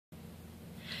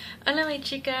Hola my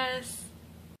chicas!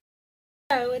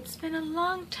 So it's been a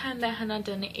long time that I have not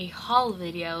done a haul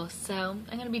video, so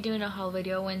I'm going to be doing a haul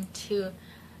video. Went to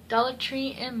Dollar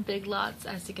Tree and Big Lots,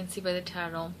 as you can see by the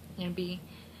title.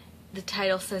 The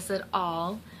title says it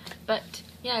all. But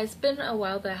yeah, it's been a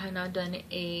while that I have not done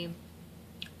a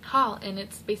haul, and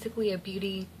it's basically a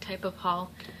beauty type of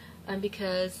haul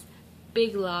because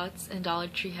Big Lots and Dollar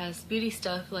Tree has beauty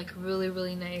stuff, like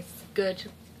really nice,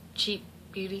 good, cheap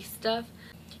beauty stuff.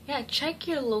 Yeah, check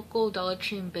your local Dollar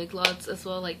Tree and Big Lots as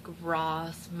well, like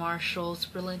Ross, Marshalls,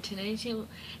 Burlington, anything.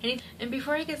 And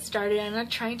before I get started, I'm not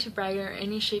trying to brag or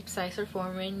any shape, size, or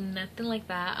form, or nothing like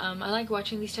that. I like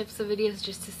watching these types of videos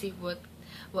just to see what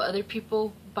other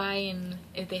people buy and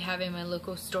if they have in my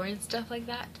local store and stuff like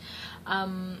that.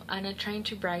 I'm not trying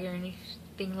to brag or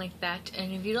anything like that,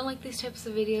 and if you don't like these types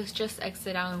of videos, just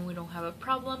exit out and we don't have a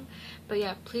problem. But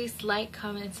yeah, please like,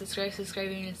 comment, and subscribe.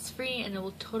 Subscribing is free and it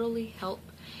will totally help.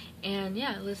 And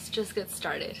yeah, let's just get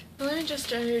started. So let me just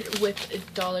start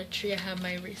with Dollar Tree. I have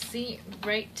my receipt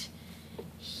right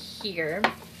here,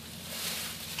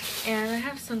 and I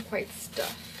have some quite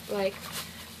stuff. Like,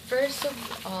 first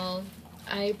of all,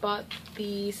 I bought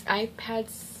these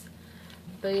iPads.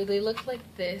 They look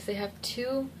like this. They have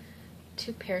two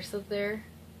pairs of there.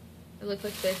 They look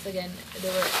like this. Again, they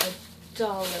were $1.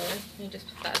 Let me just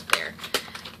put that there.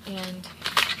 And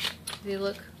they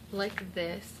look like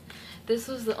this. This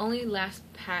was the only last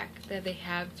pack that they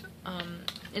have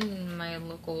in my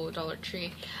local Dollar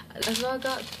Tree. As well, I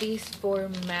got these 4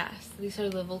 masks. These are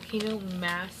the Volcano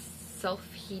Mask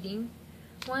self-heating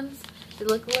ones. They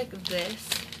look like this.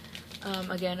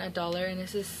 Again, $1, and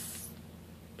this is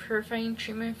purifying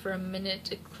treatment for a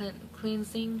minute,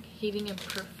 cleansing, heating, and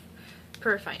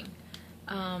purifying.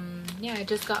 Yeah, I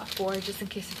just got 4 just in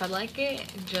case if I like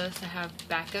it. Just I have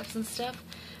backups and stuff.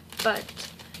 But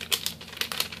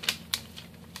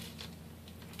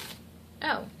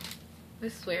oh,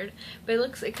 this is weird. But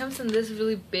it comes in this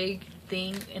really big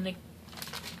thing, and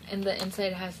the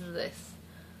inside has this.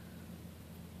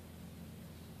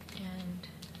 And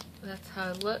that's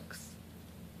how it looks.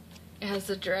 It has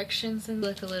the directions and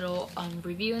like a little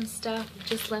review and stuff.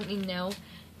 Just let me know.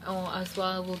 Oh, as well,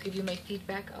 I will give you my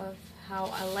feedback of how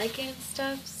I like it and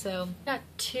stuff. So I got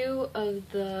 2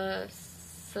 of the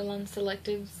Salon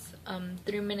Selectives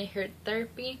 3-minute hair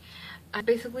therapy.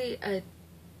 Basically a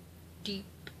deep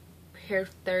hair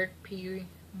therapy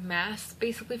mask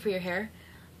basically for your hair.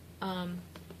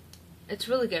 It's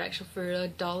really good actually for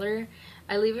 $1.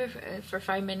 I leave it for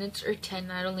 5 minutes or 10.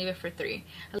 I don't leave it for 3.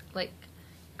 I like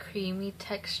creamy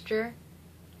texture.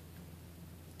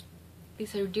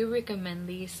 These I do recommend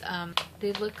these.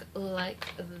 They look like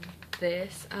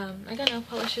this. I got nail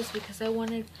polishes because I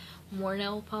wanted more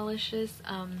nail polishes.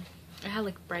 I had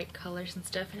like bright colors and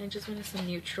stuff, and I just wanted some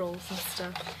neutrals and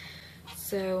stuff.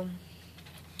 So,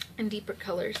 and deeper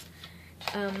colors.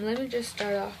 Let me just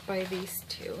start off by these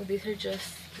 2. These are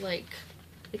just like,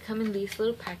 they come in these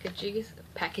little packages.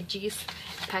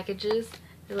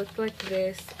 They look like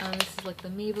this. This is like the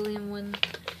Maybelline one,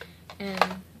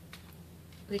 and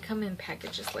they come in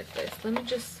packages like this. Let me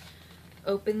just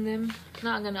open them.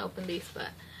 Not gonna open these, but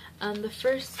the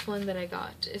first one that I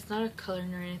got is not a color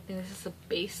or anything. This is a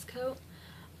base coat.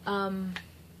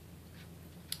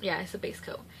 Yeah, it's a base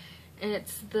coat. And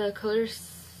it's the Color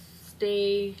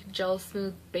Stay Gel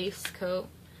Smooth Base Coat.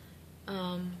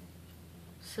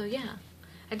 So yeah,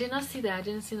 I did not see that. I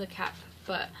didn't see the cap,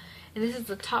 and this is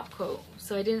the top coat.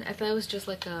 So I thought it was just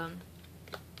like a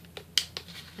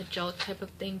gel type of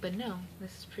thing, but no,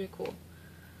 this is pretty cool.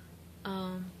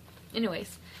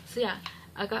 Anyways, so yeah,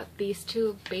 I got these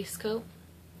 2 base coat.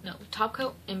 No, top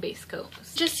coat and base coat.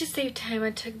 Just to save time,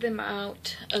 I took them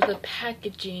out of the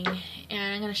packaging,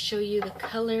 and I'm gonna show you the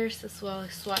colors as well. I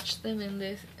swatched them in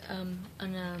this on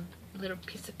a little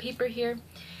piece of paper here.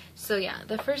 So yeah,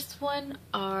 the first one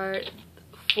are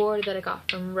 4 that I got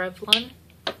from Revlon.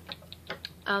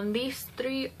 These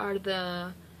 3 are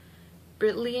the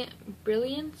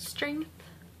Brilliant Strength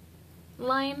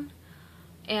line,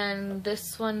 and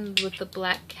this one with the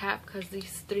black cap, because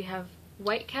these 3 have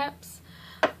white caps.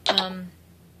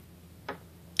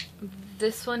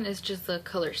 This one is just the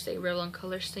Color Stay, Revlon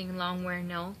Color Stay long wear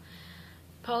nail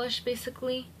polish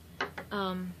basically.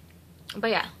 But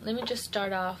yeah, let me just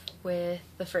start off with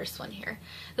the first one here.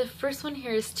 The first one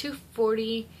here is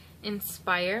 240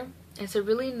 Inspire. It's a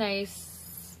really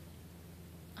nice,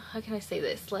 how can I say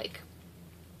this, like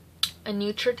a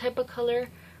neutral type of color.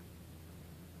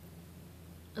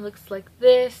 It looks like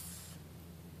this.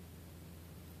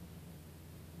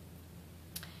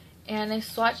 And I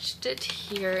swatched it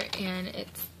here, and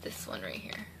it's this one right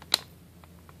here,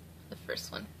 the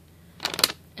first one.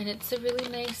 and it's a really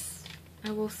nice, I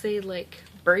will say, like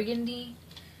burgundy,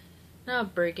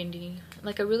 not burgundy,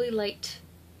 like a really light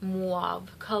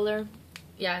mauve color.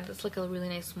 Yeah, that's like a really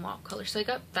nice mauve color, so I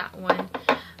got that one.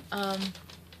 I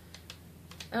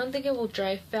don't think it will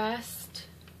dry fast.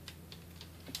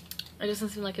 It doesn't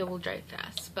seem like it will dry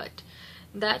fast, but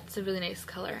that's a really nice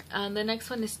color. The next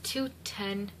one is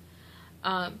 210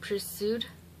 Pursued.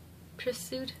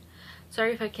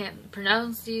 Sorry if I can't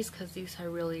pronounce these because these are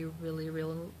really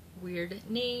weird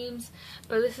names,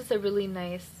 but this is a really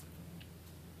nice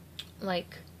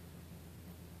like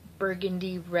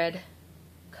burgundy red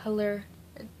color.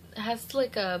 It has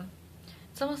like a,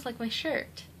 it's almost like my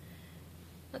shirt.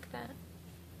 Look at that.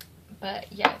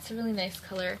 But yeah, it's a really nice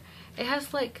color. It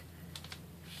has like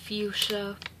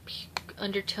fuchsia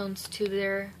undertones to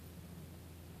there.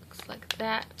 Looks like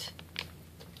that.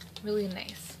 Really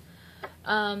nice.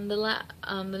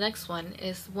 The next one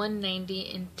is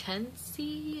 190 Intense.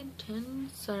 I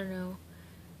don't know.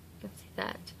 You can see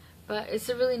that, but it's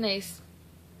a really nice.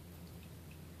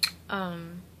 I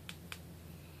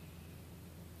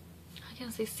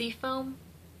can say seafoam,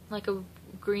 like a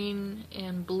green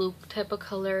and blue type of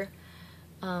color.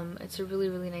 It's a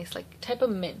really nice like type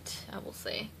of mint, I will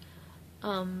say.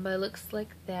 But it looks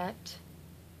like that.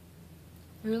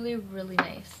 Really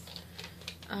nice.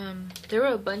 There were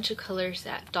a bunch of colors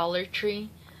at Dollar Tree.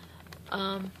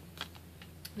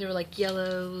 There were like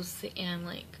yellows and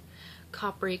like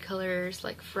coppery colors,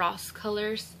 like frost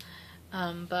colors.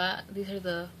 But these are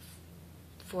the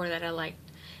 4 that I liked.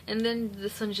 And then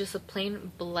this one's just a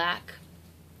plain black.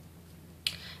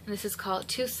 And this is called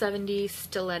 270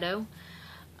 Stiletto.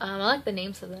 I like the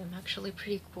names of them, actually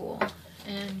pretty cool.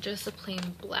 And just a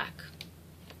plain black.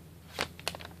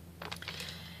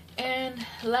 And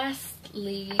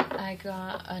lastly, I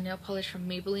got a nail polish from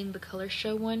Maybelline, the Color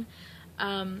Show one.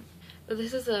 But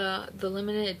this is the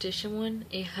limited edition one,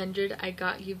 100 I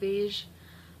Got You Beige.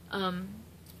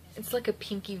 It's like a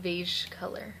pinky beige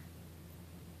color.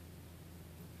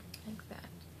 Like that.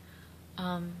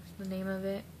 The name of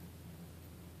it.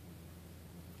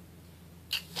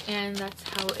 And that's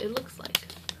how it looks like.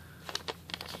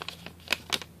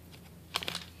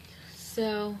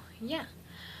 So yeah,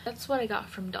 that's what I got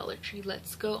from Dollar Tree.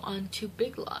 Let's go on to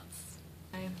Big Lots.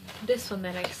 This one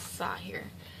that I saw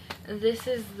here. This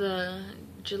is the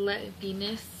Gillette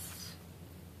Venus,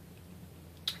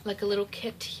 like a little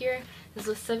kit here. This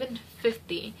was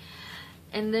 $7.50,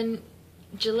 and then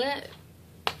Gillette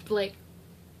like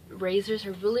razors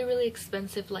are really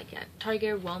expensive, like at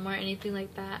Target or Walmart, anything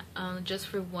like that. Just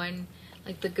for one,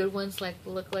 like the good ones like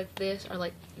look like this are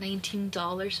like $19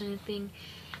 or anything,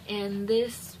 and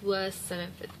this was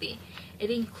 $7.50. It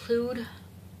include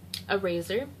a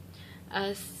razor,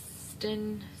 a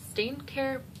Stain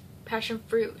Care Passion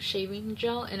Fruit shaving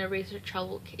gel, and a razor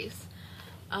travel case.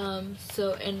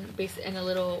 So and a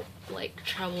little like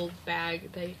travel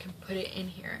bag that you can put it in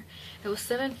here. It was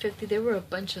 $7.50. There were a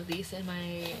bunch of these in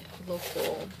my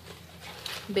local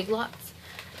Big Lots.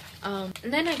 And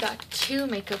then I got 2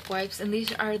 makeup wipes, and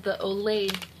these are the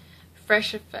Olay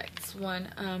Fresh Effects one.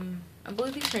 I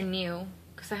believe these are new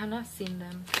because I have not seen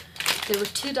them. They were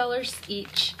 $2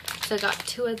 each, so I got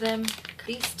 2 of them.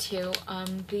 These 2,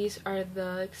 these are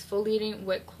the exfoliating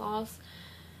wet cloths.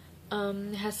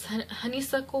 It has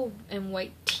honeysuckle and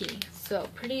white tea, so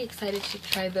pretty excited to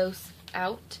try those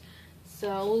out. So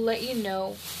I will let you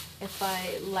know if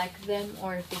I like them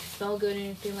or if they smell good or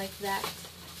anything like that.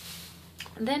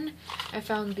 And then I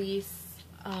found these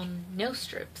nose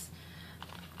strips.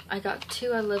 I got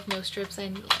 2. I love nose strips.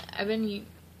 I've been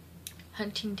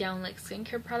hunting down like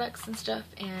skincare products and stuff,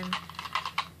 and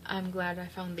I'm glad I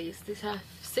found these. These have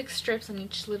 6 strips on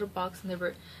each little box, and they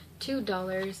were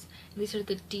 $2. These are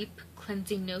the deep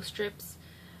cleansing nose strips.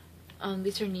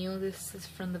 These are new. This is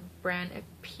from the brand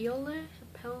Appeal.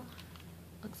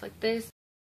 Looks like this.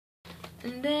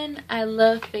 And then I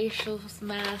love facial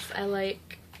masks. I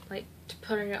like to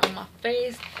put it on my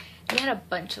face. And they had a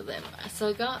bunch of them, so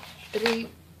I got 3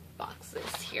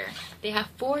 boxes here. They have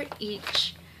 4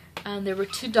 each. They were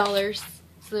 $2, so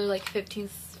they're like 15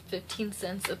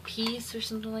 cents a piece or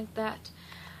something like that.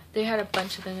 They had a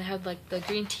bunch of them. They had like the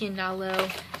green tea and aloe,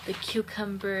 the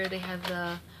cucumber, they had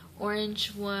the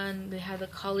orange one, they had the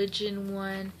collagen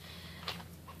one.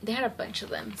 They had a bunch of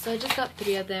them. So I just got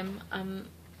 3 of them.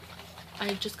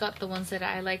 I just got the ones that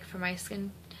I like for my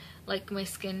skin, like my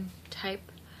skin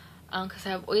type, because I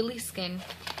have oily skin,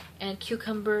 and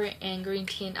cucumber and green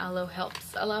tea and aloe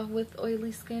helps a lot with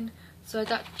oily skin. So I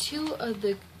got 2 of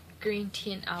the green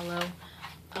tea and aloe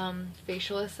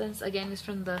facial essence. Again, it's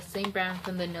from the same brand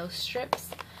from the nose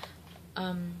strips.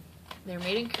 They're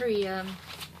made in Korea.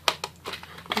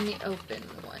 and the open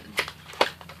one.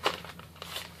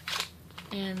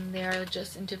 And they are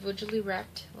just individually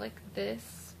wrapped like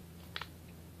this.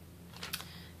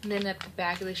 And then at the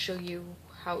back they show you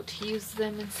how to use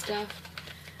them and stuff.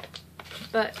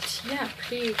 But yeah,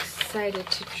 pretty excited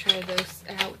to try those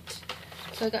out.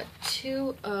 So I got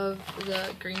 2 of the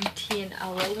green tea and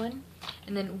aloe one,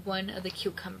 and then 1 of the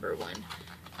cucumber one.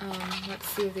 Let's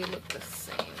see if they look the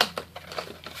same.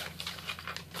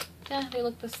 Yeah, they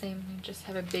look the same. You just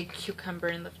have a big cucumber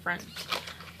in the front.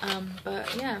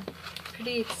 But yeah,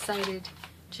 pretty excited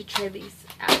to try these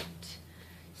out.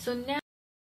 So now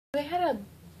they had a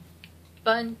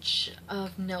bunch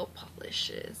of nail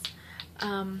polishes.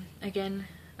 Again,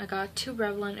 I got 2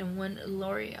 Revlon and 1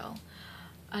 L'Oreal.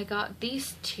 I got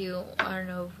these 2, I don't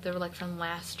know, they were like from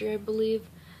last year, I believe.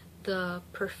 The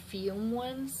perfume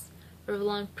ones,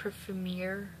 Revlon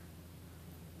Perfumier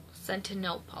Scented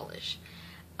Nail Polish.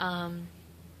 I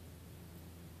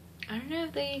don't know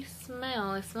if they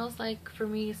smell. It smells like, for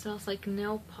me, it smells like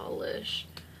nail polish.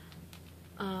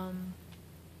 Let's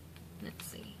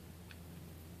see.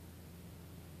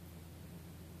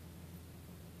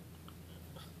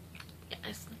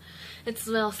 It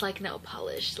smells like nail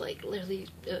polish, like literally,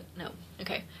 no.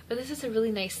 Okay, but this is a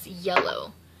really nice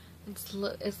yellow. It's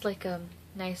like a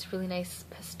nice, really nice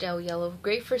pastel yellow.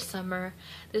 Great for summer.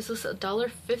 This was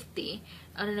 $1.50.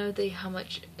 I don't know how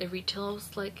much it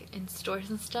retails like in stores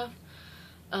and stuff.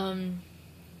 I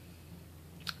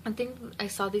think I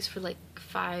saw these for like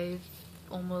 $5,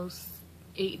 almost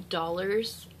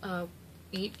 $8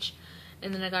 each,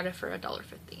 and then I got it for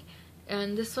 $1.50.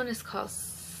 And this one is called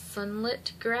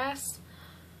Sunlit Grass.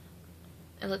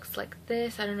 It looks like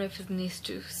this. I don't know if it needs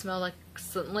to smell like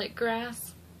sunlit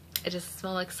grass. It just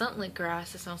smells like sunlit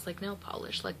grass. It smells like nail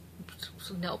polish,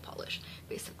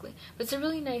 basically. But it's a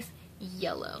really nice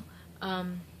yellow. I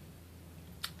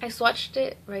swatched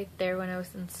it right there when I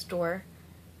was in store.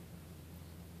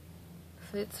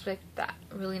 So it's like that,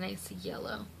 really nice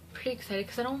yellow. Pretty excited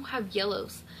because I don't have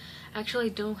yellows. Actually, I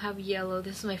don't have yellow.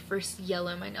 This is my first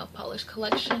yellow in my nail polish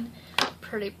collection.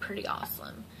 Pretty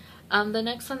awesome. The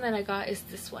next one that I got is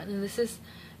this one, and this is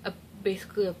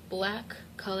basically a black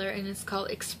color, and it's called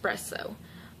Espresso.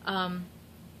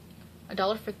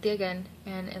 $1.50 again,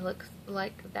 and it looks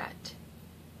like that.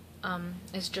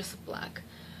 It's just black.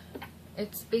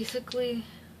 It's basically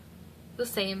the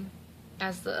same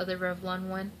as the other Revlon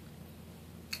one,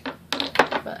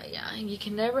 but yeah, you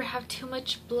can never have too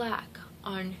much black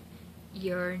on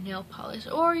your nail polish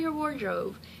or your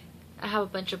wardrobe. I have a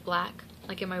bunch of black,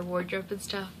 like in my wardrobe and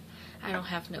stuff. I don't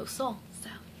have no soul, so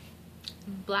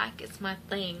black is my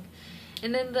thing.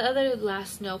 And then the other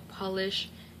last nail polish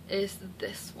is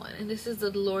this one, and this is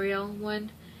the L'Oreal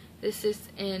one. This is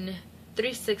in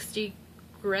 360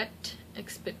 Gret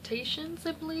Expectations,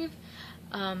 I believe.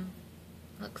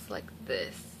 Looks like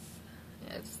this.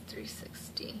 Yeah, it's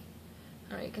 360.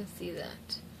 Alright, you can see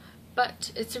that.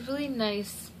 But it's a really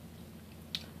nice,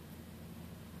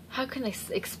 how can I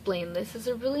explain this? It's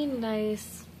a really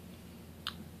nice,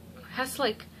 has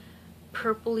like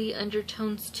purpley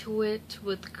undertones to it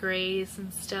with grays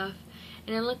and stuff,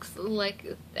 and it looks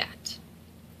like that.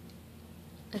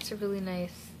 It's a really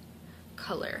nice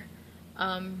color.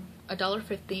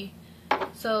 $1.50.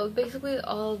 So basically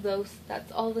all of those,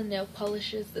 that's all the nail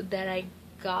polishes that I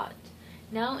got.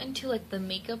 Now into like the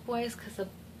makeup wise, because I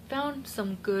found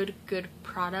some good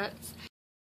products.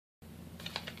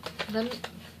 Then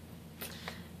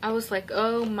I was like,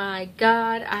 oh my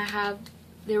god,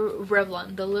 they were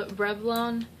Revlon, the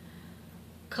Revlon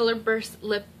Color Burst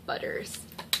Lip Butters.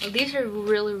 These are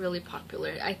really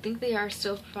popular. I think they are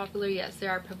still popular. Yes, they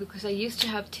are popular because I used to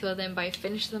have 2 of them, but I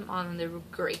finished them on and they were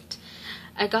great.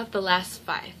 I got the last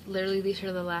 5. Literally, these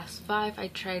are the last 5. I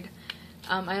tried.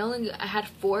 I had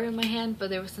 4 in my hand, but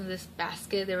there was in this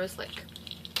basket. There was like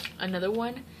another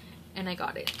one, and I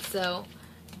got it. So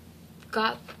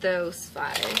got those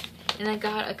 5, and I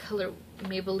got a color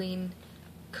Maybelline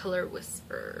Color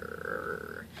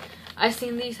Whisper. I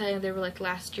seen these. They were like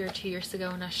last year or 2 years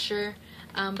ago. I'm not sure.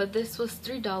 But this was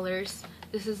 $3.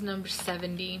 This is number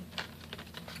 70.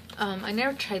 I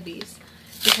never tried these.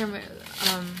 This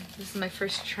is my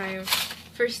first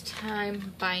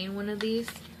time buying one of these.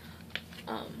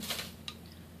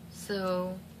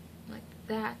 So like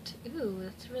that. Ooh,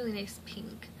 that's a really nice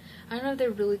pink. I don't know if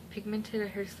they're really pigmented. I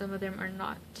heard some of them are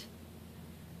not.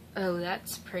 Oh,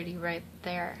 that's pretty right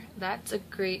there. That's a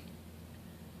great.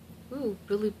 Ooh,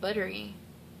 really buttery.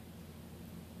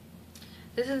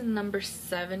 This is number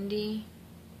 70,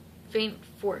 Faint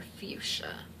for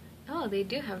Fuchsia. Oh, they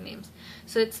do have names.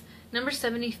 So it's number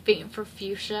 70, Faint for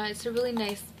Fuchsia. It's a really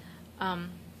nice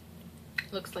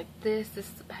looks like this. This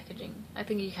is the packaging. I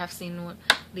think you have seen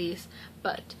these,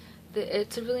 but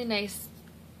it's a really nice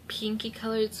pinky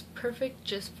color. It's perfect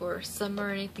just for summer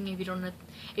or anything. If you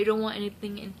don't want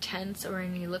anything intense or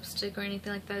any lipstick or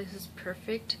anything like that, this is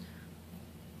perfect.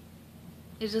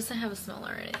 It doesn't have a smell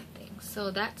or anything.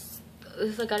 So this,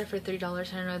 I got it for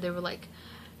 $3. I know they were like,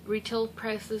 retail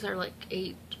prices are like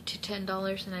 $8 to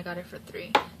 $10, and I got it for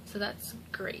 $3. So that's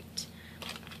great.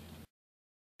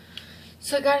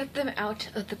 So I got them out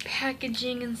of the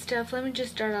packaging and stuff. Let me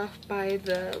just start off by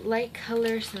the light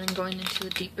colors and then going into the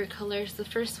deeper colors. The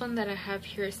first one that I have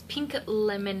here is Pink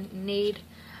Lemonade.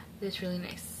 It's really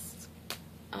nice.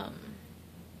 So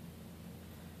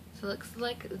it looks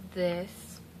like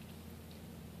this.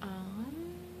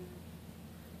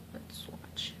 Let's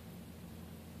swatch.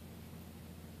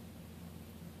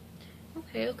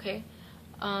 Okay.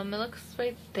 It looks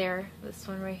right there. This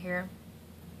one right here.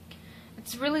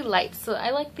 It's really light, so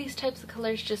I like these types of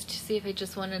colors just to see if I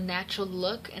just want a natural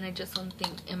look and I just want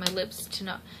something in my lips to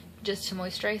not just to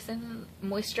moisturizing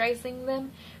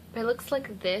them. But it looks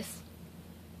like this.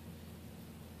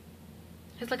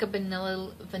 It's like a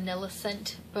vanilla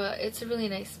scent, but it's a really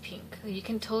nice pink. You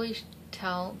can totally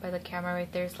tell by the camera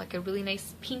right there. It's like a really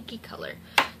nice pinky color.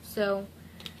 So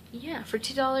yeah, for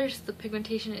 $2, the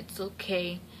pigmentation, it's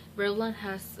okay. Revlon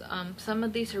has some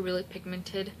of these are really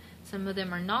pigmented, some of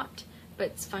them are not, but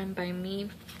it's fine by me.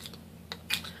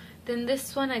 Then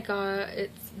this one I got,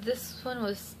 this one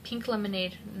was Pink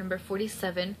Lemonade number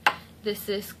 47. This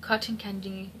is Cotton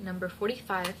Candy number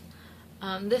 45.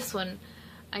 This one,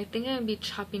 I think I'm gonna be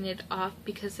chopping it off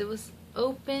because it was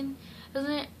open. It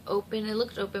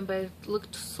looked open, but it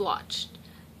looked swatched.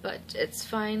 But it's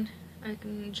fine. I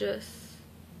can just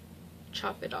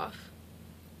chop it off.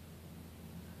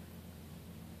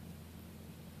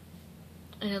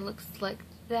 And it looks like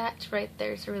that right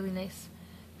there. It's a really nice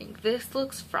pink. This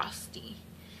looks frosty.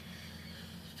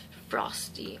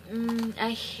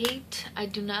 I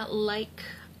do not like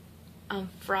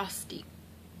frosty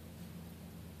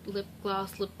lip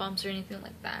gloss, lip balms, or anything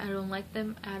like that. I don't like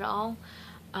them at all.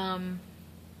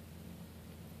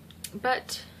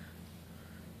 But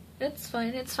it's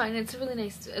fine. It's really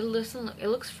nice. It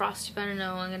looks frosty, but I don't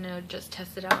know. I'm gonna just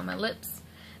test it out on my lips.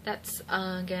 That's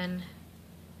again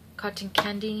Cotton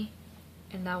Candy,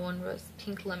 and that one was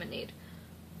Pink Lemonade.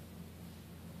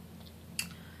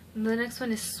 And the next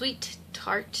one is Sweet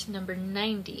Tart number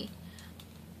 90.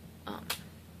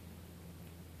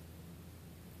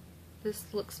 This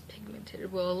looks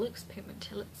pigmented. Well, it looks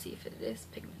pigmented. Let's see if it is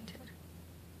pigmented.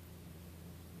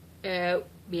 Oh,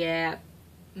 yeah.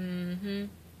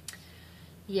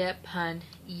 Yep, hun.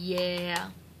 Yeah.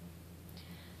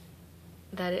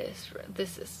 This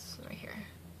is right here.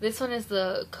 This one is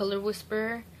the Color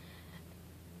Whisperer,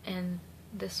 and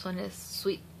this one is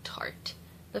Sweet Tart.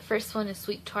 The first one is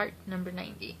Sweet Tart number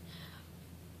 90.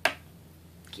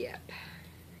 Yep.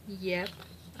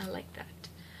 I like that.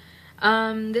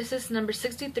 This is number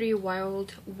 63,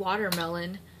 Wild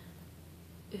Watermelon.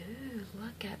 Ooh,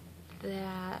 look at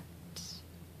that.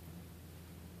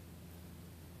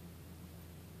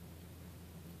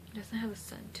 It doesn't have a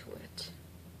scent to it.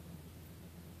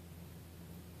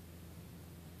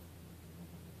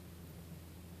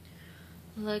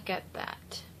 Look at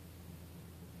that.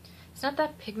 It's not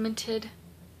that pigmented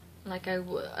like I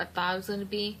thought it was gonna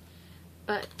be,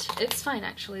 but it's fine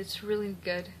actually. It's really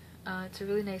good. It's a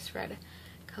really nice red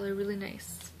color, really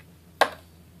nice.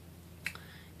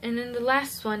 And then the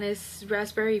last one is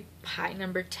Raspberry Pie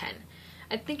number 10.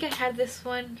 I think I had this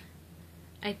one.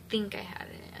 I think I had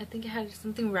it. I think I had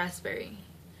something raspberry,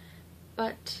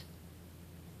 but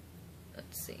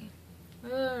let's see.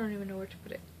 Oh, I don't even know where to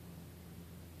put it.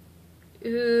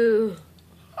 Ooh,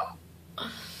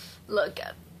 look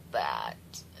at that.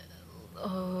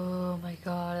 Oh my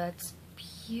god, that's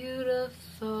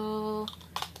beautiful.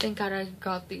 Thank god I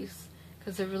got these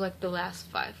because they were like the last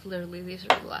 5. Literally, these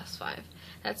are the last 5.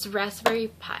 That's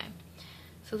Raspberry Pie.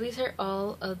 So these are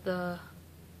all of the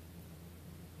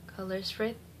colors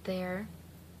right there.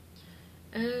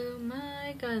 Oh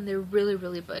my god, and they're really,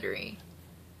 really buttery.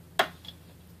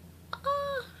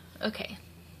 Okay.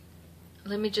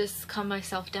 Let me just calm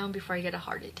myself down before I get a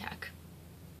heart attack.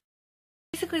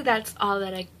 Basically, that's all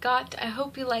that I got. I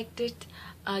hope you liked it.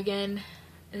 Again,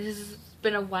 this has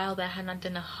been a while that I had not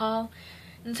done a haul.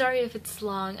 And sorry if it's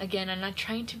long. Again, I'm not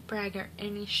trying to brag or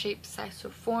any shape, size,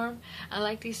 or form. I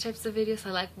like these types of videos.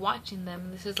 I like watching them.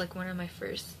 This is like one of my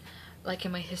first, like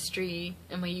in my history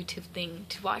and my YouTube thing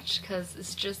to watch, because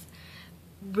it's just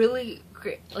really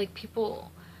great. Like,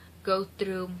 people go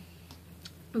through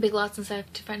Big Lots and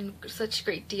stuff to find such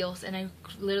great deals, and I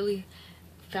literally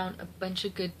found a bunch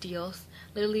of good deals.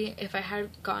 Literally, if I had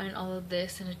gotten all of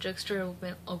this in a drugstore, it would have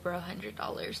been over $100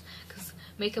 because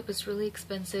makeup is really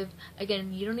expensive.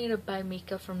 Again, you don't need to buy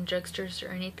makeup from drugstores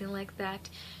or anything like that.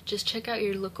 Just check out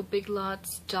your local Big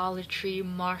Lots, Dollar Tree,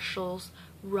 Marshalls,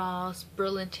 Ross,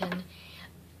 Burlington.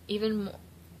 Even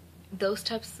those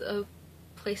types of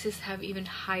places have even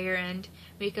higher end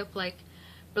makeup. Like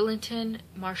Burlington,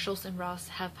 Marshalls, and Ross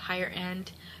have higher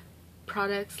end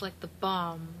products like the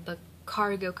Balm, the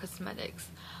Cargo Cosmetics,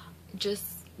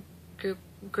 just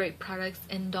great products.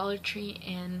 And Dollar Tree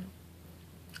and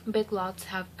Big Lots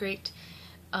have great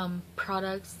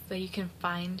products that you can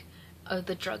find at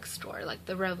the drugstore, like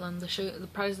the Revlon. The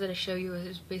products that I show you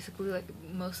is basically like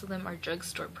most of them are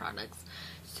drugstore products.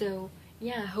 So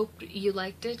yeah, I hope you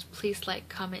liked it. Please like,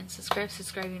 comment, and subscribe.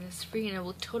 Subscribing is free and it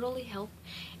will totally help.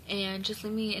 And just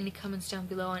leave me any comments down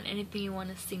below on anything you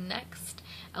want to see next.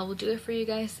 I will do it for you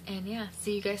guys. And yeah,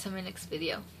 see you guys in my next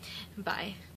video. Bye.